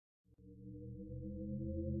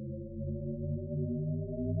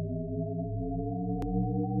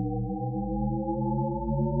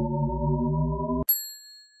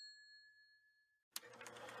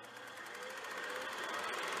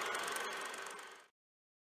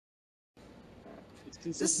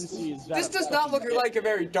Consistency is This does not look like a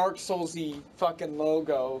very Dark Souls-y fucking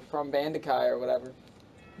logo from Bandikai or whatever.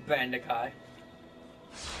 Bandikai.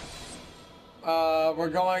 We're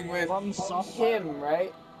going with him,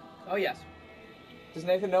 right? Oh, yes. Does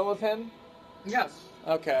Nathan know of him? Yes.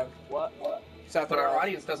 Okay. What? Seth, But our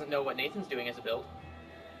audience doesn't know what Nathan's doing as a build.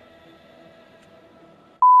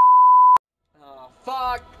 Oh,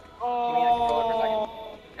 fuck! Give me that controller for a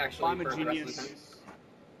second. Actually, I'm a for the rest of the genius. time.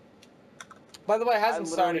 By the way, it hasn't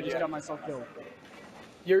I started just yet. got myself killed.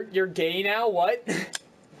 You're gay now? What?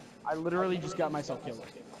 I literally just got myself killed.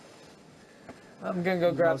 I'm gonna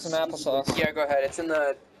go grab some applesauce. Yeah, go ahead. It's in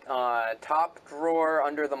the top drawer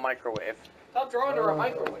under the microwave. Top drawer under a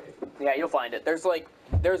microwave. Yeah, you'll find it. There's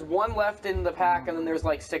one left in the pack, and then there's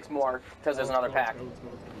like 6 more because there's another pack.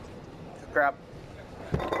 Grab.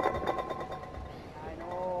 I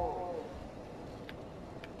know.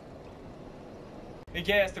 The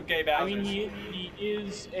gayest of gay Bowsers. I mean, he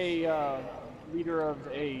is a leader of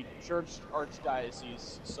a church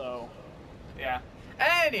archdiocese, so. Yeah.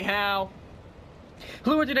 Anyhow.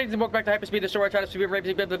 Blue would you take the book back to hyperspeed, the story, try to speed,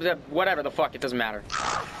 whatever the fuck, it doesn't matter.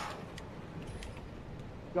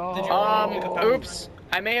 Go. Oops.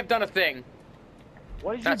 I may have done a thing.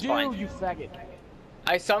 What did That's you do, fine. you faggot?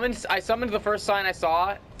 I summoned the first sign I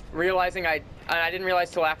saw, realizing I didn't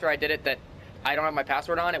realize till after I did it that I don't have my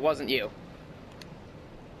password on. It wasn't you.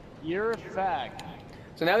 You're a fag.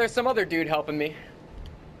 So now there's some other dude helping me.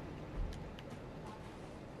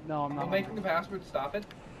 No, I'm not. Will making the password stop it?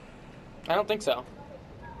 I don't think so.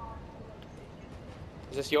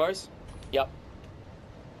 Is this yours? Yep.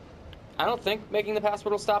 I don't think making the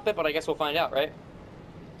password will stop it, but I guess we'll find out, right?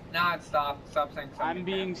 Nah, it stopped. Stop saying something. I'm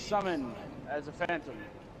being summoned as a phantom.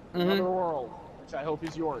 Mhm. Another world, which I hope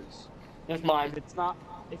is yours. It's mine.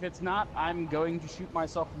 If it's not, I'm going to shoot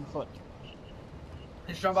myself in the foot.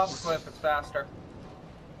 Just jump off the cliff. It's faster.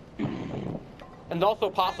 And also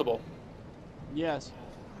possible. Yes.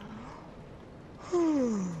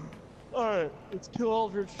 Alright, let's kill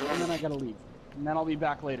Aldrich, and then I gotta leave. And then I'll be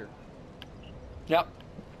back later. Yep.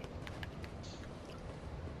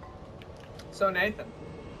 So Nathan,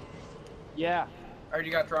 Yeah. I heard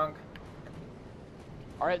you got drunk.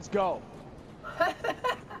 Alright, let's go.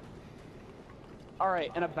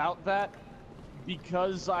 Alright, and about that,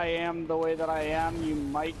 because I am the way that I am, you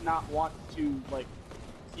might not want to, like,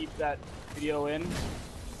 keep that video in,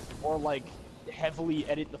 or, like, heavily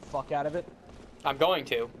edit the fuck out of it. I'm going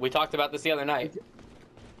to. We talked about this the other night.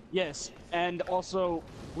 Yes, and also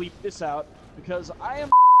bleep this out, because I am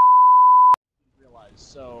realize,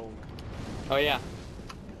 so... Oh yeah.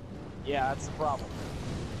 Yeah, that's the problem.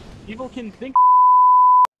 People can think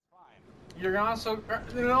fine. You're gonna also,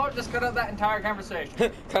 you know what? Just cut out that entire conversation.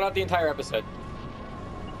 Cut out the entire episode.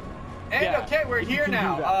 And Yeah, okay, we're you here can do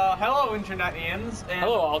now. that. Hello, Internetians. And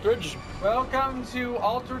Hello, Aldridge. welcome to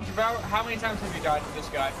Aldridge. How many times have you died to this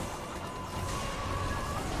guy?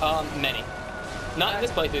 Many. Not in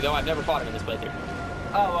this playthrough though. I've never fought him in this playthrough.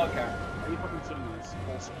 Oh, okay. Are you fucking kidding me? This is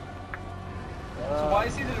bullshit. So why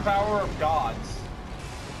is he the devourer of gods?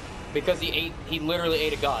 Because he literally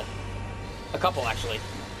ate a god. A couple, actually.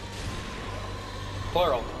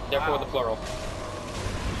 Plural. Therefore, Wow. the plural.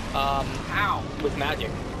 Ow. With magic.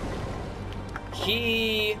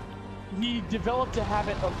 He developed a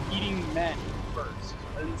habit of eating men first,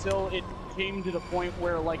 until it came to the point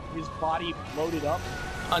where, like, his body bloated up.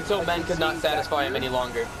 until men could not satisfy him any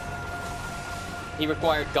longer. He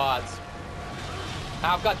required gods.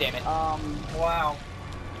 Ow, god damn it. Wow.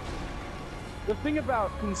 The thing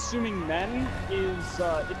about consuming men is,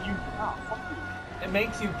 if you... Ah, fuck you. It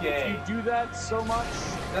makes you gay. If you do that so much,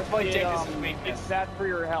 That's why you take this as it's weakness. bad for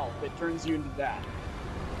your health. It turns you into that.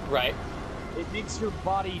 Right. It makes your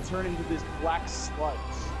body turn into this black sludge.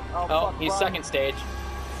 Oh, fuck, he's run. second stage.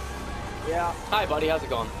 Yeah. Hi, buddy. How's it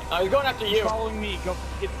going? I was going after He's you. following me.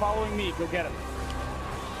 It's following me. Go get him.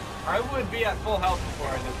 I would be at full health before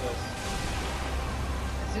I did this.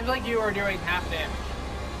 It seems like you are doing half damage.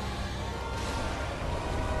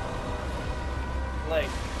 Like,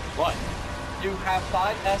 What? you have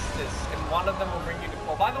 5 Estus, and one of them will bring you to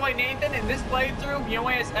full. By the way, Nathan, in this playthrough, he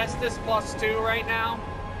only has Estus +2 right now.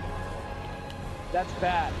 That's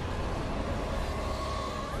bad.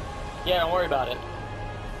 Yeah, don't worry about it.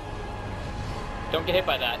 Don't get hit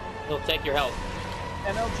by that. He'll take your health.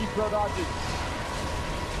 MLG Pro dodges.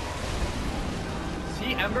 Is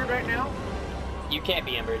he embered right now? You can't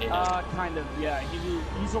be embered, you know. Kind of, yeah.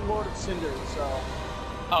 He's a Lord of Cinders, so...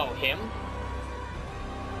 Oh, him?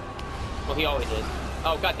 Well, he always is.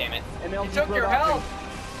 Oh, god damn it. MLG He took Pro your dodging.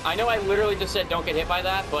 health! I know I literally just said don't get hit by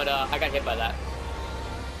that, but I got hit by that.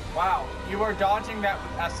 Wow, you are dodging that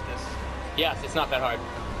with Estus. Yes, it's not that hard.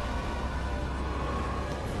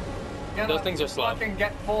 Those things are slow. Fucking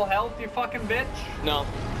get full health, you fucking bitch. No,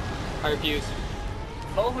 I refuse.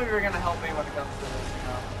 Both of you are gonna help me when it comes to this, you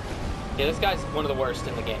know. Yeah, this guy's one of the worst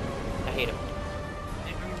in the game. I hate him.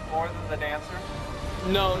 Even more than the dancer?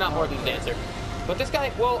 No, not more than the dancer. But this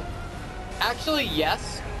guy, well, actually,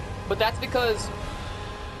 yes. But that's because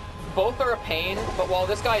both are a pain, but while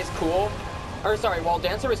this guy is cool, or sorry, while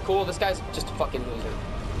dancer is cool, this guy's just a fucking loser.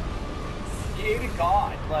 He ate a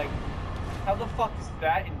god. Like, how the fuck is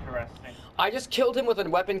that interesting? I just killed him with a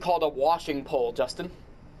weapon called a washing pole, Justin.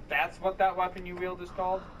 That's what that weapon you wield is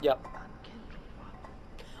called? Yep.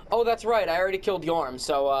 Oh, that's right, I already killed Yorm,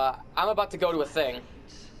 so, I'm about to go to a thing.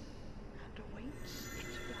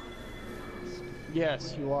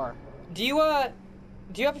 Yes, you are. Do you have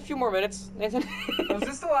a few more minutes, Nathan? Was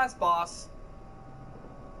this the last boss?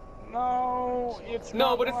 No, it's No,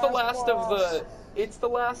 not but it's the last of boss. the... It's the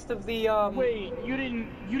last of the, Wait, you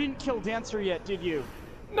didn't kill Dancer yet, did you?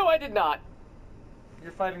 No, I did not.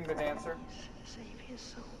 You're fighting the dancer.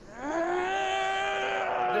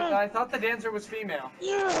 I thought the dancer was female. Shit.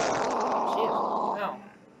 No.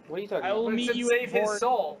 What are you talking I will about? But it meet should you save at his Fort.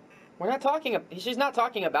 soul. We're not talking... She's not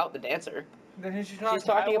talking about the dancer. Then who's she She's talking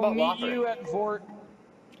talking I will about meet Lopper. you at Fort.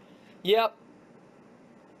 Yep.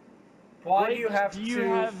 Why Wait, do you have do you to...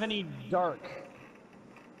 have any dark?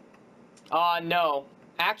 No.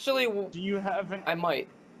 Actually, Do you have I might.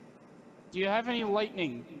 Do you have any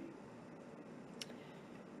lightning?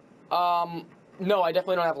 No, I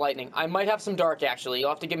definitely don't have lightning. I might have some dark, actually. You'll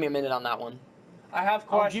have to give me a minute on that one. I have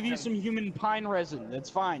I'll questions. give you some human pine resin. That's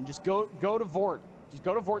fine. Just go to Vort. Just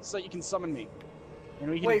go to Vort so that you can summon me. And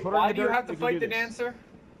we can Wait, put her in why the do you dirt, have to we can fight do the this. dancer?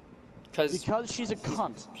 Because she's a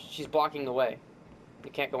cunt. She's blocking the way. You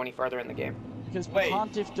can't go any further in the game. Because Wait,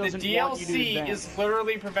 Pontiff the doesn't want you to DLC advance. is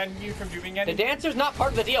literally preventing you from doing The anything? dancer's not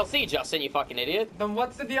part of the DLC, Justin, you fucking idiot. Then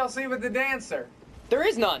what's the DLC with the dancer? There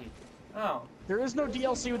is none. Oh. There is no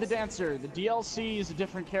DLC with the dancer. The DLC is a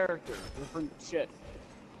different character, different shit.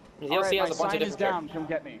 The All DLC right, has my a bunch sign of is different down. Come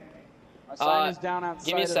get me. My sign is down outside.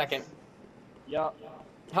 Give me a second. Yup.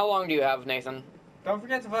 How long do you have, Nathan? Don't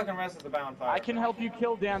forget to fucking rest at the bonfire. I can help you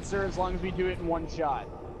kill Dancer as long as we do it in one shot.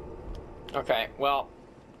 Okay, well,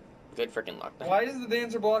 good freaking luck then. Why is the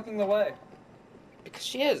dancer blocking the way? Because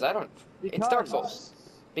she is, I don't... It's Dark Souls.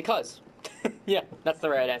 Because. Yeah, that's the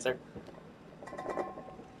right answer.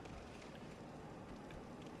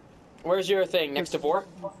 Where's your thing? Next to Vort?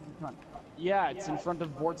 Yeah, it's in front of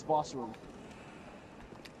Vort's boss room.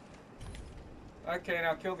 Okay,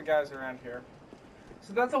 now kill the guys around here.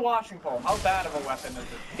 So that's a washing pole. How bad of a weapon is it?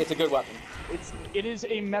 It's a good weapon. It is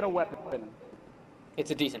a meta weapon. It's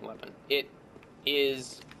a decent weapon. It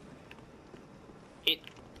is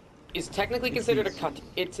technically considered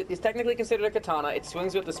it's technically considered a katana. It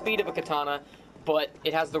swings with the speed of a katana, but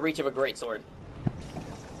it has the reach of a greatsword.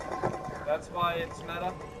 That's why it's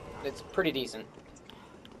meta? It's pretty decent.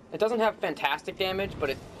 It doesn't have fantastic damage, but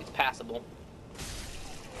it's passable.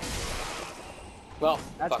 Well,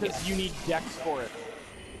 That's fuck it. because you need dex for it.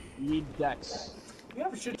 You need dex. You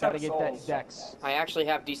have a shit You ton gotta of get souls. that dex. I actually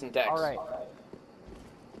have decent dex. Alright.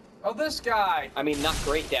 Oh, this guy! I mean, not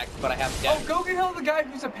great dex, but I have Oh, dex. go kill the guy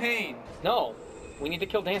who's a pain! No, we need to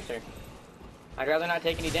kill Dancer. I'd rather not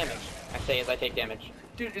take any damage. I say as I take damage.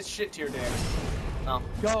 Dude, it's shit tier damage. No.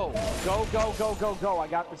 Go! Go, go, go, go, go! I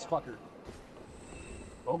got this fucker.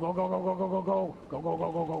 Go, go, go, go, go, go, go, go! Go, go,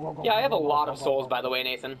 go, go, go, go, go! Yeah, I have a go, go, lot go, of go, souls, go. by the way,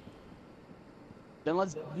 Nathan. Then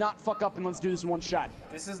let's not fuck up and let's do this in one shot.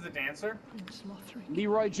 This is the dancer?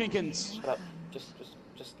 Leroy Jenkins. Shut up.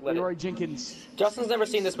 Just let Leroy it. Jenkins. Justin's never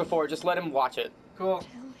seen this before. Just let him watch it. Cool.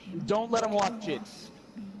 Don't let him watch it.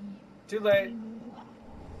 Too late.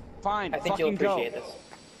 Fine, I think you'll fucking appreciate go. this.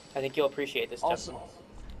 I think you'll appreciate this, Justin. Also,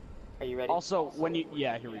 Are you ready? also, when you...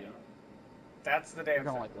 Yeah, here we go. That's the You're dancer.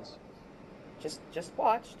 gonna like this. Just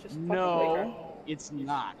watch. Just fucking wait. No, it's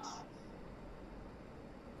not.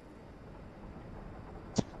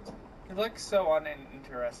 He looks so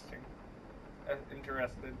uninteresting.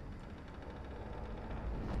 Interested.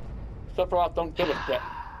 Sephiroth don't give a shit.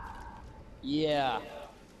 Yeah.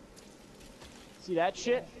 See that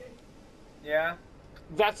shit? Yeah?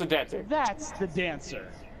 That's the dancer. That's the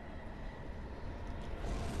dancer.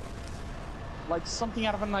 Like something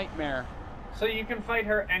out of a nightmare. So you can fight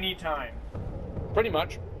her anytime. Pretty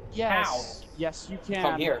much. Yes. How? Yes, you can.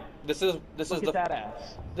 Come here. This is Look the at that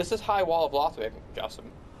ass. this is High Wall of Lothric,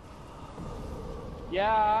 Justin.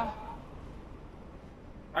 Yeah.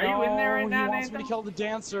 Are you in there right No, now, he wants me Nathan? to kill the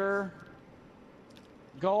dancer.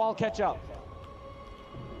 Go, I'll catch up.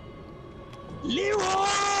 Leroy!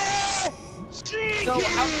 So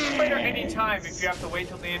how can you play at any time if you have to wait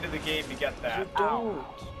till the end of the game to get that? You don't.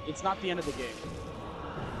 It's not the end of the game.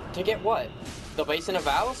 To get what? The Basin of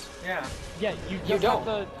Vows? Yeah. Yeah, you just don't.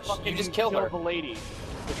 have to fucking You just kill her. the lady.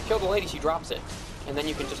 If you kill the lady, she drops it. And then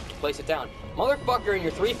you can just place it down. Motherfucker, in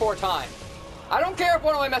your 3-4 time. I don't care if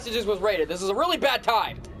one of my messages was rated. This is a really bad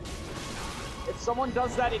time. If someone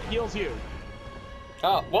does that, it heals you.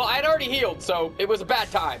 Oh, well, I'd already healed, so it was a bad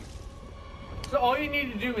time. So all you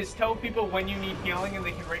need to do is tell people when you need healing and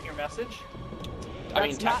they can rate your message? I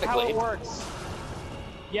mean, That's not how technically. it works.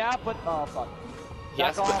 Yeah, but oh fuck.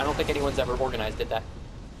 Yes, Back but off. I don't think anyone's ever organized it that.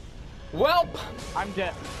 Welp, I'm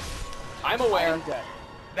dead. I'm aware. I'm dead.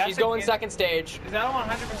 That's She's going an second stage. Is that a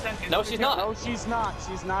 100% No, she's not. No, she's not.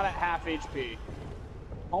 She's not at half HP.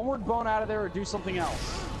 Homeward bone out of there or do something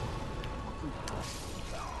else.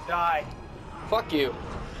 Die. Fuck you.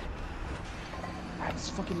 I have this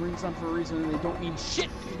fucking rings on for a reason and they don't mean shit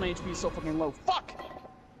because my HP is so fucking low. Fuck!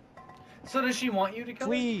 So does she want you to kill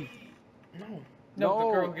her? Flee! No, No, the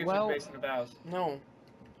No, girl who gives well- you the Basin of Vows. no.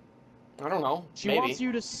 I don't know. She Maybe. wants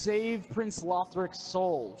you to save Prince Lothric's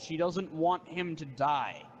soul. She doesn't want him to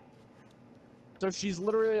die. So she's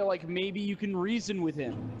literally like, maybe you can reason with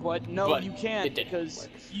him. But no, But you can't it didn't because work.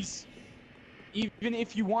 he's... Even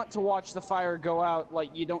if you want to watch the fire go out,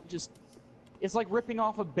 like, you don't just... It's like ripping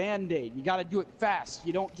off a Band-Aid. You gotta do it fast.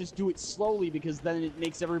 You don't just do it slowly because then it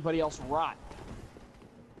makes everybody else rot.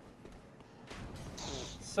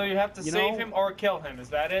 So you have to You save know- him or kill him, is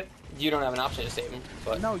that it? You don't have an option to save him,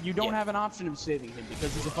 but No, you don't yeah. have an option of saving him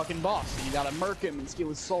because he's a fucking boss. And you gotta murk him and steal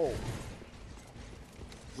his soul.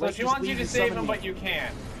 So Let's she just wants you leave to the save him, summoning. but you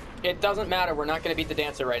can't. It doesn't matter. We're not going to beat the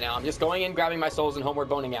dancer right now. I'm just going in, grabbing my souls, and homeward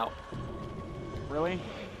boning out. Really?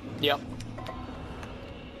 Yep.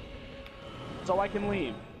 So I can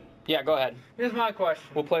leave. Yeah, go ahead. Here's my question.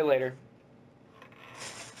 We'll play later.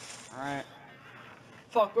 Alright.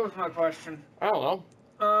 Fuck, what was my question? I don't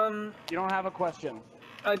know. You don't have a question.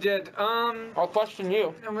 I did. I'll question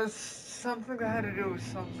you. It was something that had to do with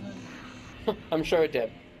something. I'm sure it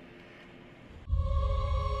did.